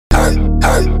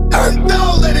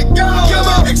Don't let it go. Come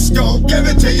on. X gon' give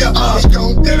it to you. He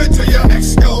gon' give it to you.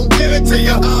 X gon' give it to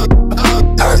you.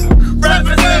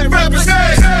 Represent,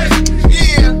 represent.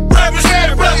 Yeah.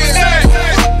 Represent, represent.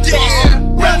 Yeah.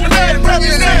 Represent,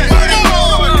 represent.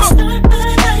 Start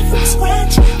my life from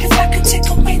scratch. If I could take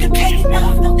away the pain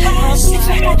of the past, if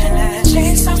I had a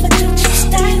chance, I would do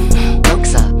just that.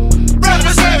 ROQSA.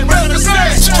 Represent,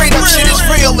 represent. Straight up shit is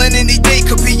real, and any day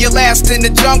could be your last in the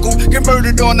jungle. Get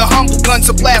murdered on the humble, guns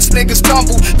a blast, niggas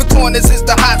tumble. The corners is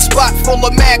the hot spot full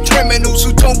of mad criminals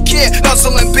who don't care.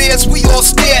 Hustling beers, we all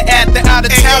stare at the out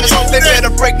of towners. They better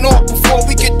break north before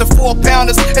we get the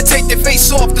 4-pounders and take their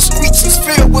face off. The streets is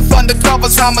filled with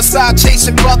undercovers, homicide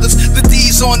chasing brothers. The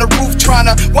D's on the roof trying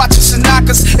to watch us and knock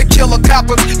us and kill a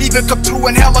coppers, even come through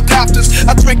in helicopters.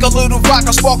 I drink a little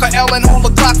vodka, spark a L and hold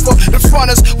a Glock for the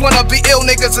fronters. Wanna be ill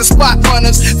niggas and spot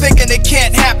runners, thinking it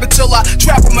can't happen till I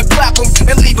trap them and clap them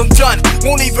and leave them done.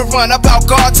 Won't even run about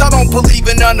guards, I don't believe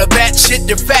in none of that shit.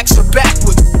 The facts are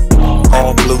backwards.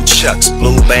 All blue chucks,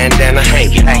 blue bandana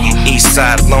hanging. East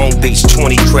side, Long Beach,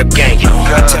 20 crib gang.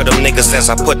 I tell them niggas as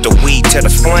I put the weed to the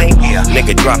flame.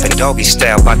 Nigga dropping doggy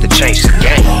style, about to change the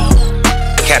game.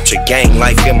 Capture gang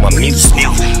life in my music.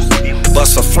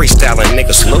 Bust a freestyling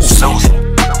niggas loose.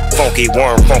 Funky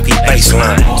worm, funky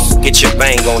baseline. Get your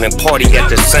bang on and party at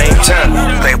the same time.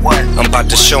 I'm about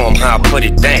to show them how I put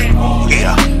it down.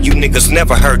 You niggas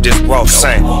never heard this raw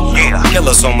sound.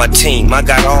 Killers on my team, I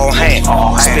got all hands.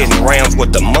 Spitting rounds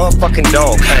with the motherfucking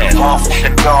dog hand.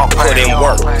 Put in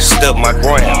work, stood my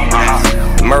ground.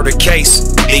 Murder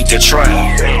case, beat the trial.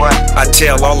 I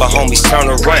tell all the homies turn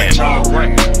around.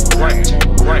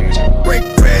 Break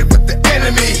bread with the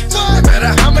enemy. No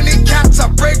matter how many cats I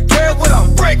break bread with, I'll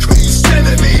break who you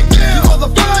sending me. You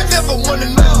motherfucker never wanna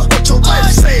know what your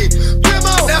life saved.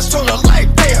 That's on the life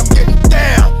day, I'm getting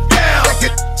down, down. Like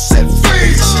it set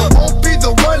free. I won't be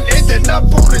the one ending up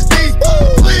on this beat.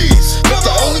 Please,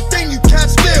 the only thing you can't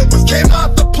steal was came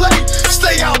out the plate.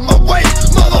 Stay out my way,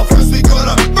 motherfuckers. We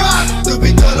gonna rock, then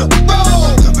we gonna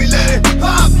roll, then we let it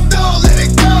pop. Don't let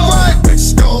it go.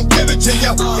 X gon' give it to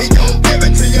you. He gon' give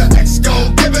it to you. X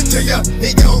gon' give it to you.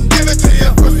 He gon' give it to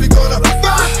you. First we gonna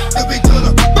rock, then we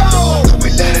gonna roll, then we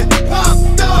let it pop.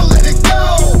 Don't let it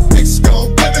go. X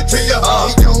gon' give it to you.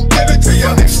 He gon' give it to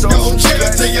you. X gon' give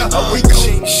it to you. We gon'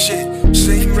 Same shit,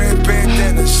 same red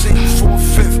bandana, same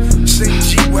 4/5, same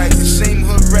G-Wagon, same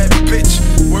hood rat bitch.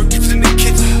 Working in the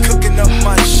kitchen, cooking up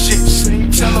my shit.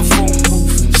 Same telephone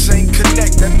booth, same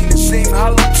connect. That mean the same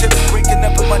hollow tip breaking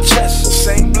up in my chest.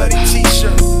 Same bloody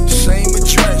t-shirt, same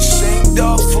address, same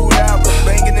dog food album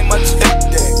banging in my tip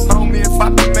deck. Homie, if I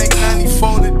could make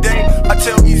 94 today, I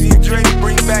tell Easy and Dre to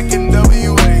bring back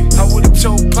NWA. I would've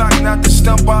told Pac not to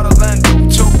stump out Orlando.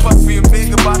 Told Puffy and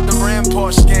Big about the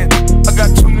Rampart scandal. I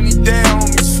got too many dead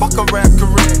homies, fuck a rap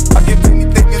career. I give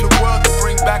anything in the world to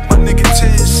bring back my nigga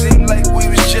Tiz. Seemed like we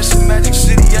was just in Magic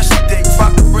City yesterday. If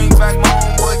I could bring back my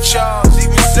homeboy Charles, he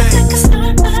would say I could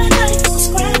start my life from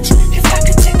scratch. If I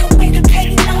could take away the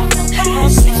pain of the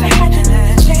past, if I had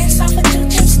a chance, I would do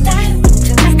just that.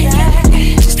 Till I could get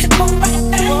it, just to go right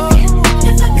back.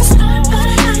 If I could start my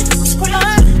life from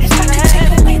scratch, if I could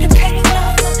take away the pain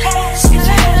of the past, if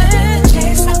I had a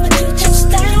chance, I would do just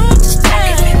that. Just I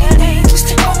could get it, just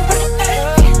to go right back.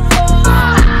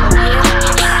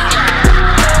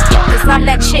 I'm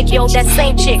that chick, yo, that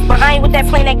same chick. But I ain't with that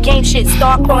playing that game shit.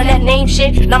 Start calling that name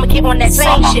shit. And I'ma get on that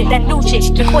same shit, that new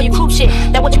shit. To call you crew shit,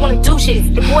 that what you wanna do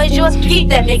shit. The boy is yours, keep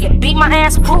that nigga. Beat my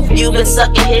ass, prove it. You been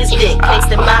sucking his dick,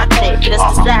 tasting my clip. Just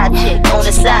the side chick, on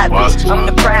the side bitch. I'm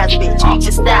the prize bitch, keep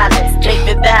your stylin'. Make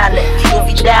me violent, you'll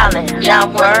be dialing.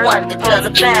 Now one to tell the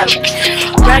balance.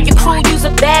 Girl, your crew, you's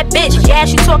a bad bitch. Yeah,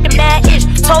 she talking mad ish.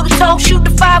 Toe to toe, shoot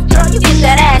the 5, girl, you get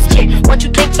that ass kicked. What you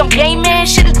think, some game man?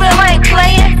 Shit is real, I ain't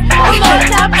playing.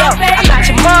 Yo, I got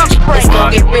your mom spraying. It's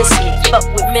gon' get risky, fuck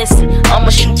with Missy. I'ma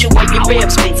shoot you where your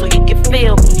ribs be so you can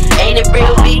feel me. Ain't it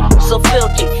real beat? So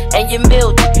filthy, and you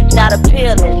milky, not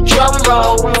appealing. Drum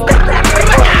roll.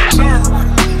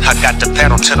 I got the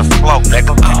pedal to the flow,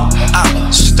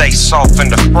 nigga. Stay soft in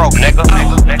the throat, nigga.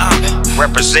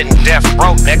 Representing death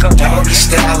row, nigga.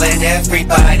 Styling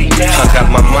everybody now. I got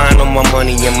my mind on my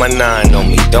money and my 9 on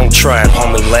me. Don't try it,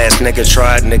 homie. Last nigga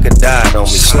tried, nigga died on me.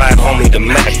 Slide, homie, the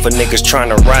Mac for niggas trying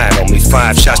to ride on me.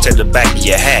 5 shots to the back of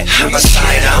your hat.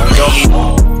 Homicide on Doggy,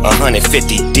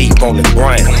 150 deep on the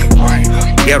ground.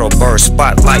 Ghetto bird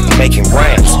spotlight making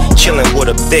rounds. Chillin' with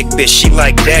a big bitch, she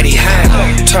like daddy how.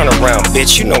 Turn around,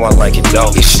 bitch, you know I like it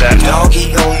doggy style.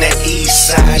 Doggy on that east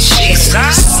side, shit.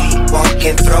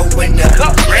 Walking, throwing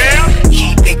up.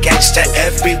 Keep it gangsta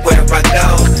everywhere I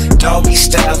go. Doggy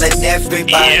style and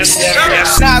everybody's there.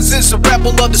 Nas is a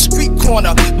rebel of the street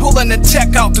corner, pulling the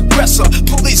tech out the dresser.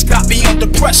 Police got me under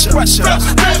pressure. Represent,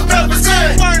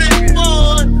 represent,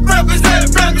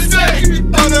 represent, represent,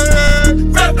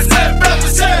 represent,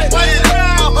 represent,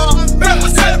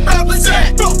 represent,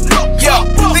 represent. Yo,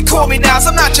 they call me Nas,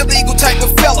 I'm not your legal type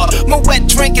of fella. My wet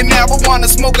drinking, marijuana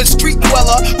smoking street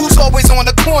dweller who's always on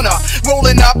the corner,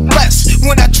 rolling up less.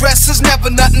 When I dress, is never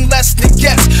nothing less than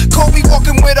guess. Kobe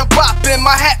walking with a bop and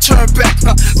my hat turned back.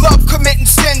 Love committing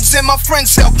sins and my friends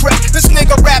sell crack. This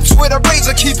nigga raps with a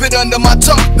razor, keep it under my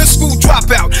tongue. The school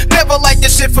dropout, never like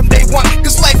this shit from day one.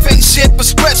 Cause life ain't shit but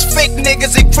stress, fake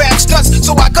niggas and crab stunts.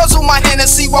 So I guzzle my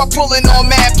Hennessy while pulling on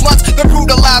mad blunts. The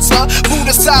brutalizer,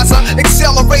 Budicizer,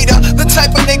 accelerator. The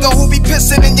type of nigga who be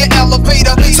pissing in your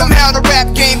elevator. Somehow the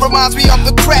rap game reminds me of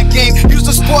the crack game. Used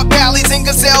to sport valleys and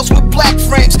gazelles with black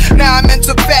frames. Now I'm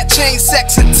into fat chains,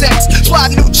 sex and text. Fly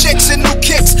new chicks and new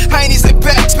kicks, heinies and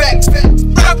backpacks.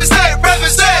 Represent,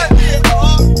 represent,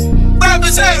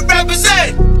 represent,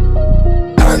 represent.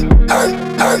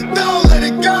 Don't let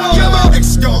it go. Come on,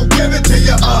 X gon' give it to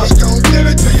you. X gon' give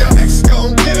it to you. X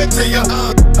gon' give it to you.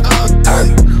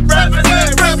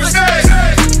 Represent, represent.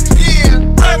 Yeah.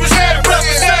 Represent,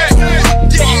 represent.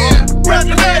 Yeah.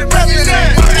 Represent,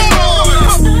 represent.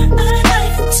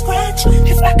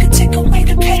 If I could take away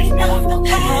the pain of the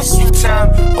past. Time,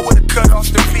 I would've cut off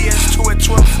the PS2 at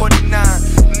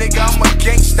 12:49. Nigga, I'm a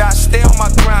gangsta, I stay on my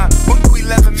grind.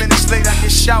 11 minutes later, I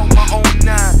get shot with my own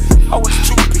 9. I was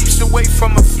 2 beats away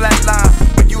from a flat line.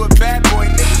 When you a bad boy,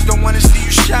 niggas don't wanna see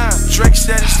you shine. Drake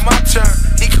said it's my turn,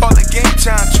 he called it game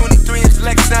time. 23 is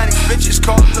Lex 90, bitches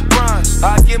call it LeBron's.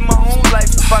 I'd give my own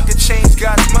life if I could change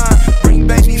God's mind. Bring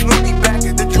baby Looney back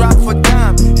at the drop for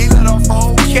dime. He let off a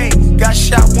whole K, got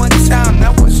shot 1 time.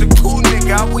 That was a cool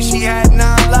nigga, I wish he had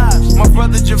 9 lives. My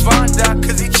brother Javon died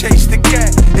cause he chased the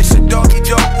cat. It's a doggy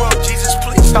dog world, Jesus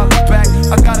please holler back.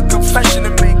 I got a confession to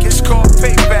make, it's called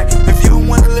payback. If you don't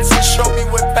wanna listen, show me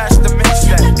where Pastor Mix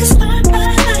at. I could start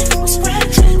my life from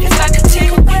scratch. If I could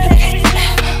take away the hate of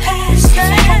the past. If I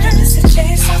had to miss a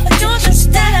chance, I would do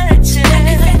just that. I could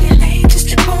anything just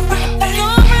to go right back. I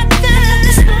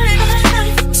could start my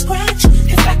life from scratch.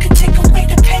 If I could take away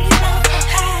the pain of the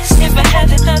past. If I had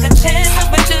another chance, I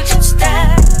would do just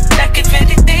that. I could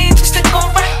anything just to go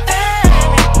right back.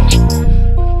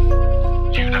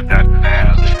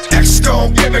 X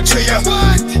gon' give it to you.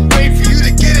 What? Wait for you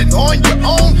to get it on your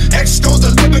own. X gon'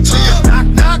 deliver to you. Knock,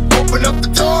 knock, open up the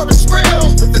door, it's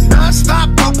real. With the non-stop,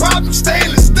 my problem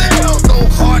stainless steel. Go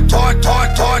hard, hard,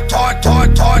 hard, hard, hard,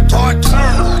 hard, hard, hard.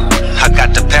 I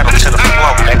got the pedal to the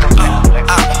floor,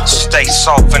 nigga. Stay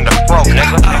soft in the throat,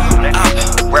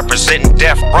 nigga. Representing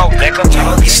death row, nigga.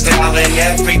 Doggy styling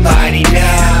everybody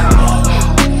now.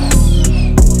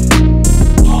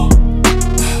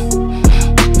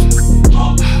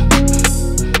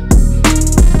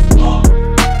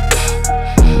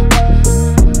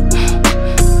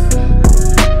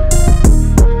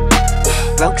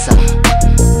 ROQSA.